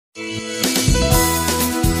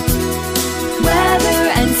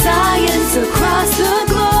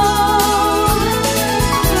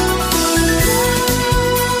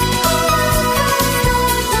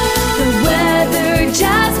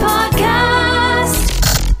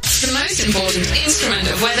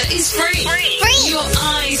is free. Your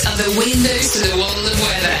eyes are the windows to the world of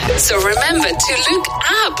weather. So remember to look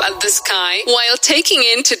up at the sky while taking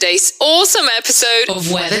in today's awesome episode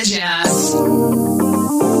of Weather Jazz.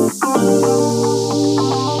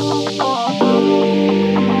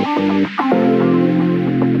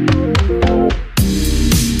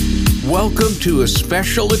 Welcome to a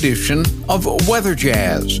special edition of Weather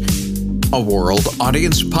Jazz, a world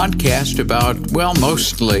audience podcast about, well,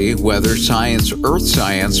 mostly weather science, earth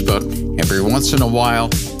science, but every once in a while,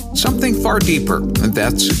 something far deeper. And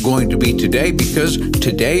that's going to be today, because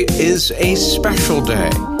today is a special day.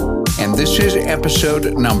 And this is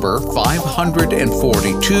episode number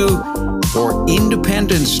 542 for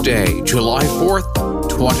Independence Day, July 4th,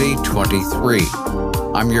 2023.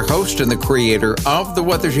 I'm your host and the creator of the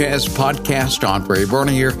Weather Jazz podcast, Andre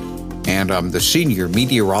Bernier, and I'm the senior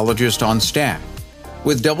meteorologist on staff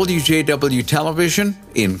with WJW Television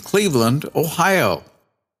in Cleveland, Ohio.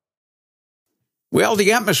 Well,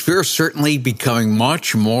 the atmosphere is certainly becoming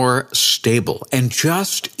much more stable and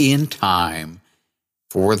just in time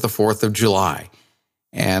for the 4th of July.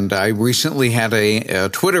 And I recently had a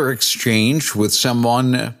Twitter exchange with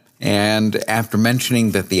someone, and after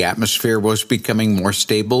mentioning that the atmosphere was becoming more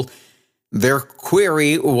stable, their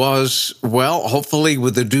query was, well, hopefully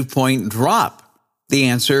with a dew point drop. The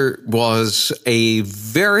answer was a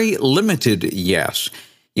very limited yes.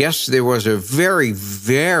 Yes, there was a very,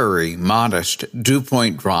 very modest dew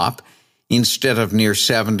point drop. Instead of near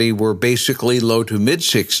 70, we're basically low to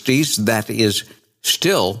mid-60s. That is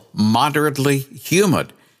still moderately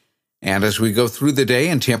humid. And as we go through the day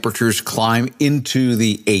and temperatures climb into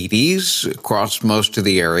the 80s across most of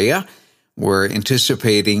the area, we're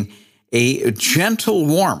anticipating a gentle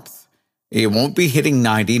warmth. It won't be hitting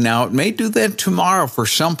 90. Now, it may do that tomorrow for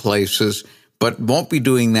some places, but won't be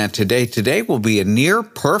doing that today. Today will be a near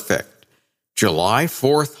perfect July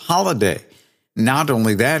 4th holiday. Not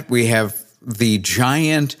only that, we have the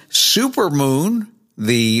giant supermoon,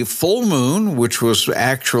 the full moon, which was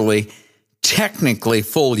actually technically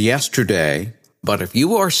full yesterday, but if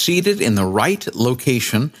you are seated in the right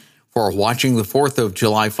location for watching the 4th of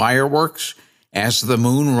July fireworks as the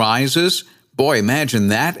moon rises, boy, imagine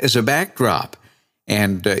that as a backdrop,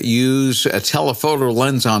 and use a telephoto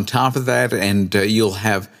lens on top of that, and you'll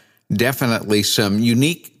have definitely some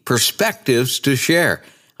unique perspectives to share.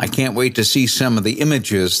 I can't wait to see some of the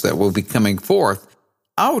images that will be coming forth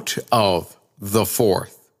out of the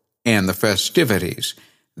 4th and the festivities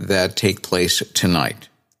that take place tonight.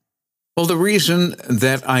 Well, the reason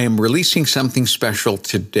that I am releasing something special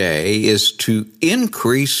today is to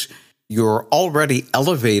increase your already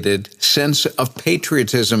elevated sense of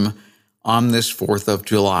patriotism on this 4th of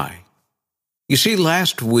July. You see,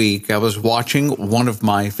 last week I was watching one of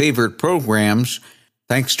my favorite programs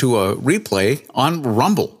thanks to a replay on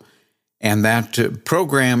Rumble, and that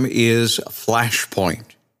program is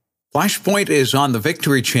Flashpoint. Flashpoint is on the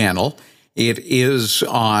Victory Channel. It is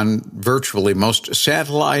on virtually most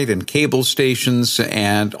satellite and cable stations,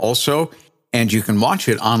 and you can watch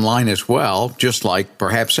it online as well, just like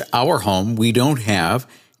perhaps our home. We don't have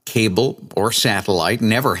cable or satellite,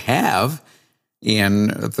 never have in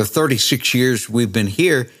the 36 years we've been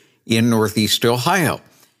here in Northeast Ohio.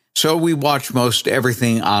 So we watch most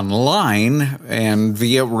everything online and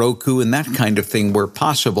via Roku and that kind of thing where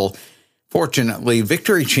possible. Fortunately,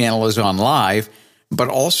 Victory Channel is on live, but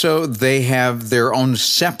also they have their own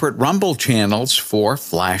separate Rumble channels for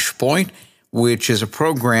Flashpoint, which is a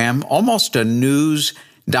program, almost a news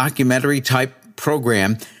documentary type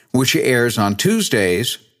program, which airs on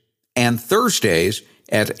Tuesdays and Thursdays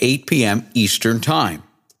at 8 p.m. Eastern Time.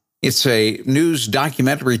 It's a news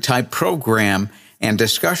documentary type program and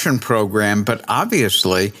discussion program, but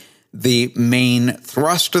obviously the main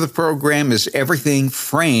thrust of the program is everything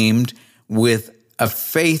framed with a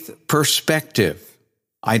faith perspective.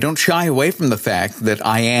 I don't shy away from the fact that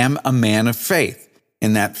I am a man of faith,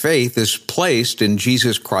 and that faith is placed in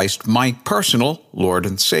Jesus Christ, my personal Lord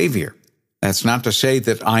and Savior. That's not to say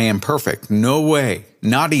that I am perfect. No way,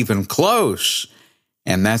 not even close.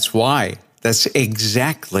 And that's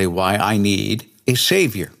exactly why I need a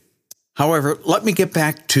Savior. However, let me get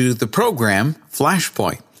back to the program,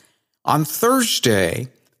 Flashpoint. On Thursday,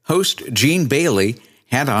 host Gene Bailey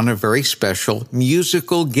had on a very special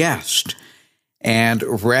musical guest. And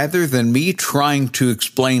rather than me trying to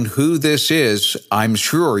explain who this is, I'm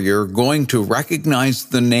sure you're going to recognize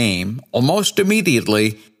the name almost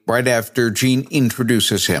immediately right after Gene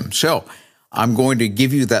introduces him. So I'm going to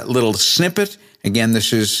give you that little snippet. Again,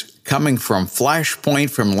 this is coming from Flashpoint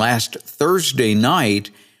from last Thursday night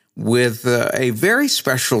with a very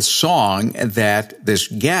special song that this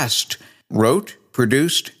guest wrote,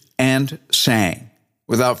 produced, and sang.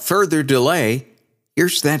 Without further delay,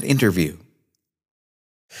 here's that interview.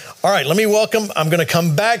 All right, let me welcome, I'm going to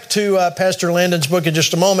come back to Pastor Landon's book in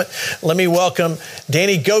just a moment. Let me welcome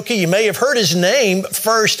Danny Gokey. You may have heard his name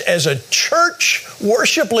first as a church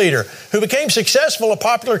worship leader who became successful, a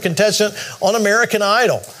popular contestant on American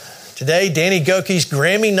Idol. Today, Danny Gokey's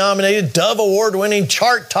Grammy-nominated, Dove Award-winning,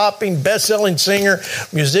 chart-topping, best-selling singer,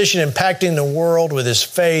 musician impacting the world with his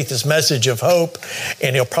faith, his message of hope,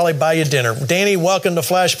 and he'll probably buy you dinner. Danny, welcome to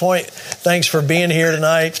Flashpoint. Thanks for being here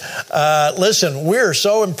tonight. Listen, we're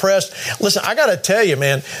so impressed. Listen, I got to tell you,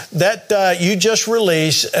 man, that you just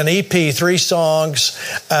released an EP, 3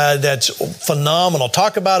 songs, that's phenomenal.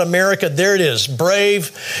 Talk about America. There it is, Brave.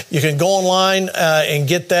 You can go online and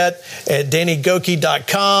get that at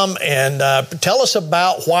DannyGokey.com. And tell us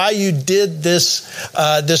about why you did this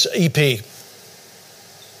EP.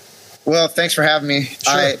 Well, thanks for having me.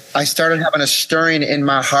 Sure. I started having a stirring in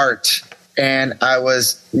my heart, and I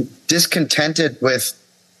was discontented with,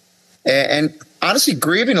 and honestly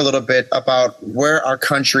grieving a little bit about where our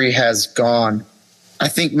country has gone. I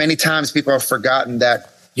think many times people have forgotten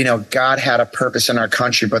that, God had a purpose in our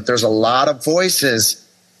country, but there's a lot of voices,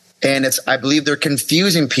 and I believe they're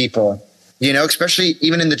confusing people. Especially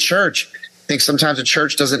even in the church. I think sometimes the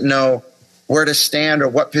church doesn't know where to stand or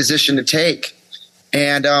what position to take.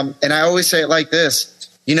 And I always say it like this,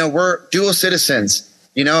 we're dual citizens,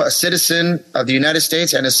 a citizen of the United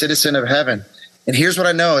States and a citizen of heaven. And here's what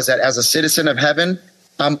I know is that as a citizen of heaven,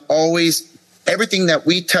 I'm always, everything that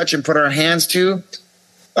we touch and put our hands to,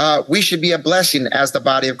 we should be a blessing as the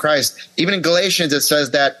body of Christ. Even in Galatians, it says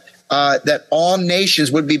that all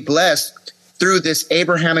nations would be blessed through this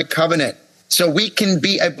Abrahamic covenant. So we can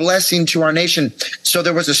be a blessing to our nation. So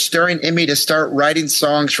there was a stirring in me to start writing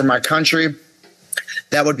songs for my country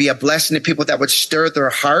that would be a blessing to people, that would stir their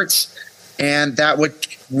hearts, and that would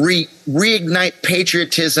reignite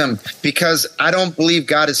patriotism, because I don't believe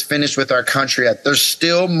God is finished with our country yet. There's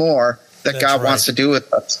still more that God wants to do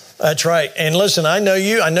with us. That's right. And listen, I know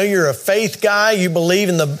you. I know you're a faith guy. You believe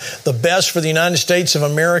in the best for the United States of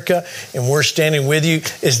America, and we're standing with you.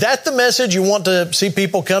 Is that the message you want to see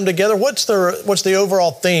people come together? What's the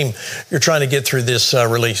overall theme you're trying to get through this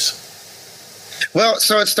release? Well,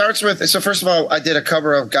 so it starts with, first of all, I did a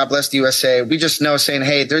cover of God Bless the USA. We just know saying,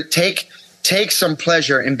 hey, take some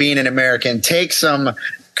pleasure in being an American. Take some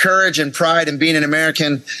courage and pride in being an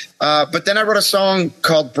American. But then I wrote a song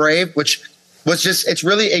called Brave, which was it's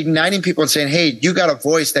really igniting people and saying, hey, you got a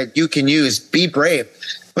voice that you can use. Be brave.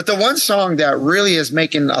 But the one song that really is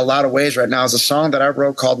making a lot of waves right now is a song that I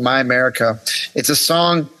wrote called My America. It's a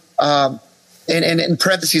song, and in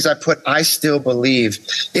parentheses, I put, I still believe.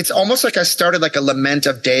 It's almost like I started like a lament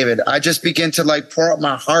of David. I just begin to pour out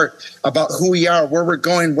my heart about who we are, where we're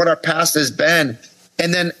going, what our past has been.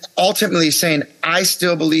 And then ultimately saying, I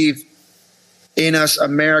still believe in us,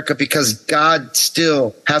 America, because God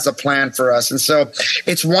still has a plan for us. And so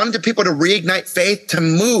it's wanting people to reignite faith, to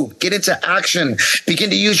move, get into action, begin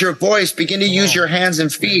to use your voice, begin to use your hands and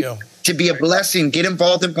feet to be a blessing, get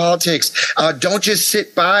involved in politics. Don't just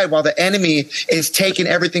sit by while the enemy is taking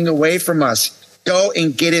everything away from us. Go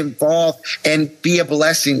and get involved and be a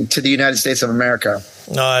blessing to the United States of America.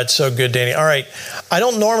 No, it's so good, Danny. All right. I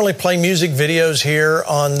don't normally play music videos here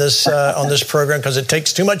on this program because it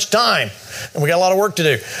takes too much time and we got a lot of work to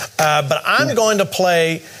do. But I'm going to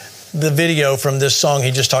play the video from this song he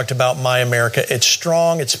just talked about, My America. It's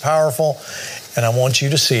strong, it's powerful, and I want you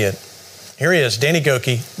to see it. Here he is, Danny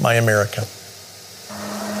Gokey, My America.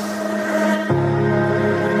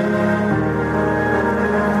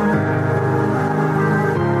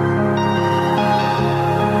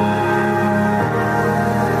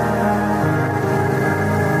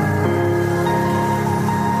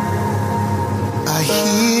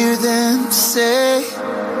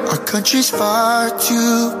 Country's far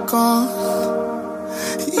too gone.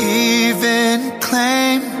 Even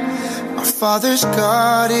claim our fathers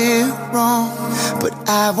got it wrong. But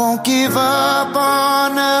I won't give up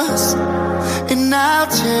on us, and I'll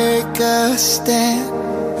take a stand,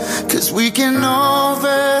 'cause we can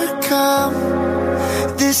overcome.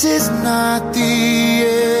 This is not the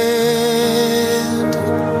end.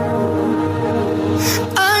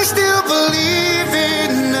 I still believe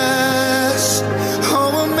in us.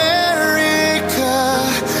 Oh, America,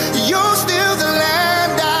 you're still the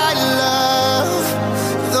land I love.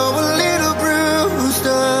 Though a little bruised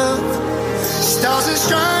up, stars and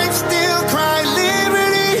stripes still cry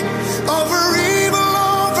liberty over evil,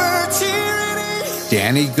 over tyranny.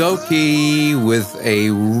 Danny Gokey with a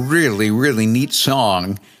really, really neat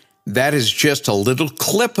song. That is just a little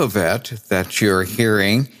clip of it that you're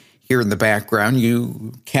hearing hear in the background.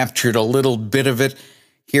 You captured a little bit of it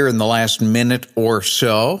here in the last minute or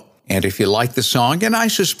so. And if you like the song, and I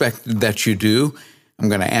suspect that you do, I'm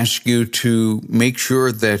going to ask you to make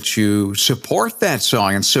sure that you support that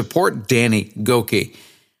song and support Danny Gokey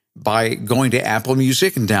by going to Apple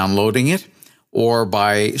Music and downloading it, or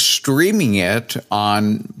by streaming it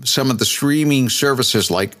on some of the streaming services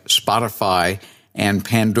like Spotify and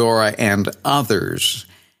Pandora and others.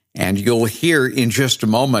 And you'll hear in just a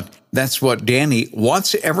moment, that's what Danny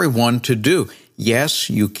wants everyone to do. Yes,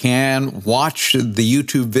 you can watch the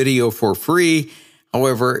YouTube video for free.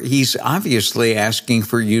 However, he's obviously asking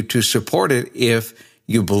for you to support it if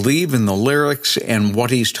you believe in the lyrics and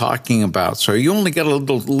what he's talking about. So you only get a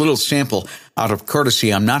little sample out of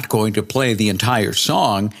courtesy. I'm not going to play the entire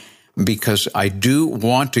song because I do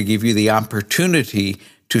want to give you the opportunity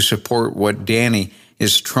to support what Danny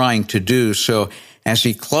is trying to do. So as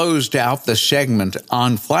he closed out the segment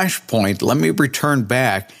on Flashpoint, let me return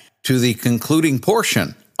back to the concluding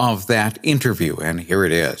portion of that interview. And here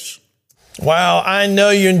it is. Wow, I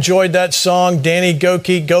know you enjoyed that song, Danny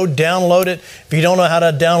Gokey. Go download it. If you don't know how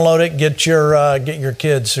to download it, get your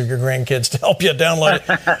kids or your grandkids to help you download it.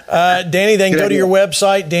 Danny, they can go to your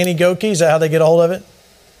website, Danny Gokey. Is that how they get a hold of it?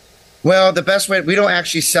 Well, the best way, we don't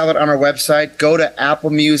actually sell it on our website. Go to Apple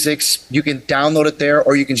Music. You can download it there,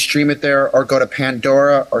 or you can stream it there, or go to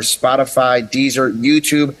Pandora or Spotify, Deezer,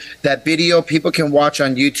 YouTube. That video people can watch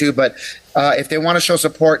on YouTube, but if they want to show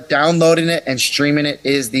support, downloading it and streaming it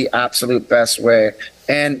is the absolute best way.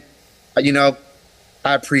 And, I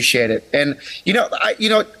appreciate it. And,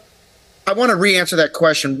 I want to re-answer that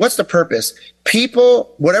question. What's the purpose?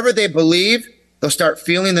 People, whatever they believe, they'll start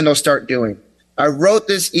feeling, then they'll start doing. I wrote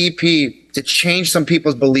this EP to change some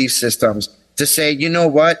people's belief systems, to say, you know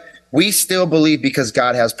what? We still believe because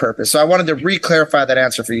God has purpose. So I wanted to re-clarify that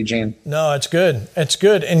answer for you, Gene. No, it's good. It's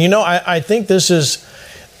good. And, I think this has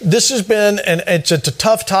been, and it's a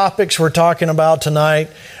tough topics we're talking about tonight.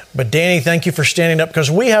 But Danny, thank you for standing up,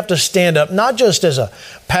 because we have to stand up, not just as a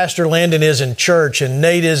Pastor Landon is in church and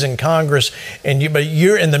Nate is in Congress, but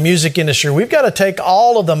you're in the music industry. We've got to take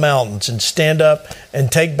all of the mountains and stand up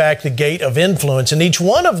and take back the gate of influence in each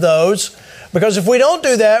one of those, because if we don't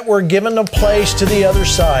do that, we're giving a place to the other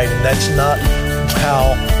side, and that's not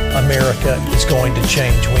how America is going to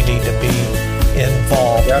change. We need to be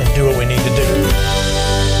involved and do what we need to do.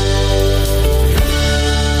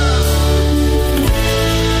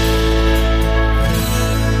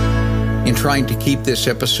 In trying to keep this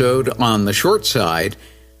episode on the short side,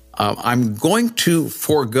 I'm going to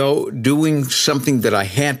forego doing something that I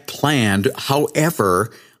had planned.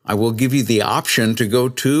 However, I will give you the option to go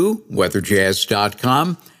to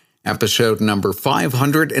weatherjazz.com, episode number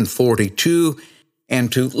 542, and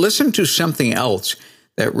to listen to something else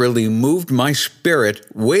that really moved my spirit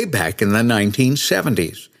way back in the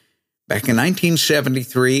 1970s. Back in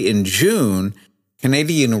 1973, in June,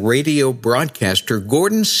 Canadian radio broadcaster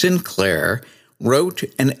Gordon Sinclair wrote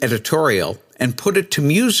an editorial and put it to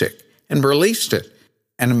music and released it.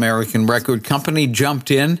 An American record company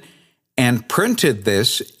jumped in and printed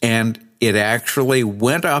this, and it actually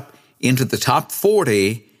went up into the top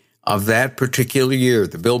 40 of that particular year,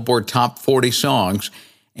 the Billboard Top 40 Songs,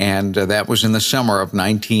 and that was in the summer of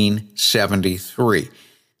 1973.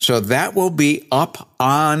 So that will be up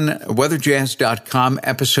on weatherjazz.com,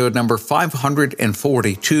 episode number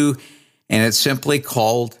 542, and it's simply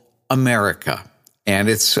called America. And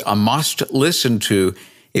it's a must listen to.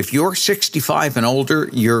 If you're 65 and older,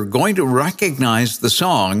 you're going to recognize the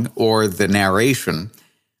song or the narration.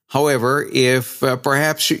 However, if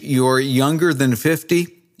perhaps you're younger than 50,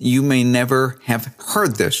 you may never have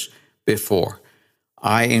heard this before.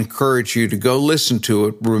 I encourage you to go listen to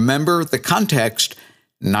it. Remember the context,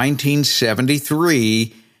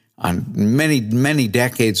 1973, many, many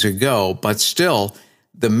decades ago, but still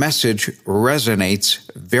the message resonates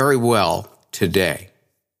very well today.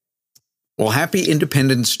 Well, happy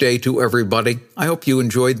Independence Day to everybody. I hope you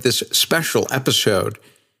enjoyed this special episode.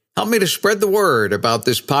 Help me to spread the word about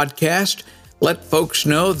this podcast. Let folks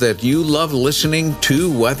know that you love listening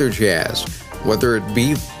to Weather Jazz, whether it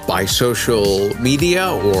be by social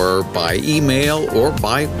media or by email or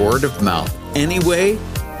by word of mouth. Any way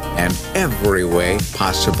and every way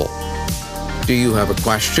possible. Do you have a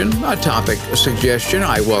question, a topic, a suggestion?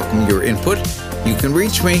 I welcome your input. You can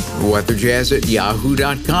reach me,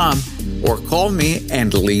 weatherjazz@yahoo.com, or call me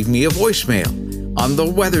and leave me a voicemail on the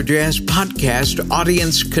Weather Jazz Podcast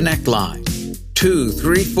Audience Connect line,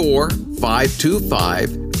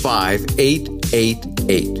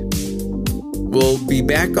 234-525-5888. We'll be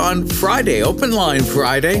back on Friday, Open Line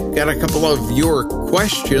Friday. Got a couple of your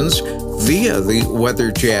questions via the Weather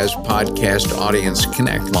Jazz Podcast Audience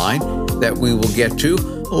Connect line that we will get to,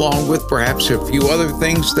 along with perhaps a few other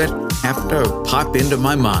things that happen to pop into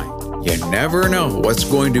my mind. You never know what's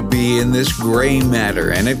going to be in this gray matter,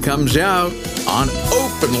 and it comes out on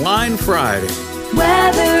Open Line Friday.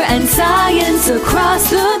 Weather and science across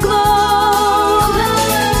the globe.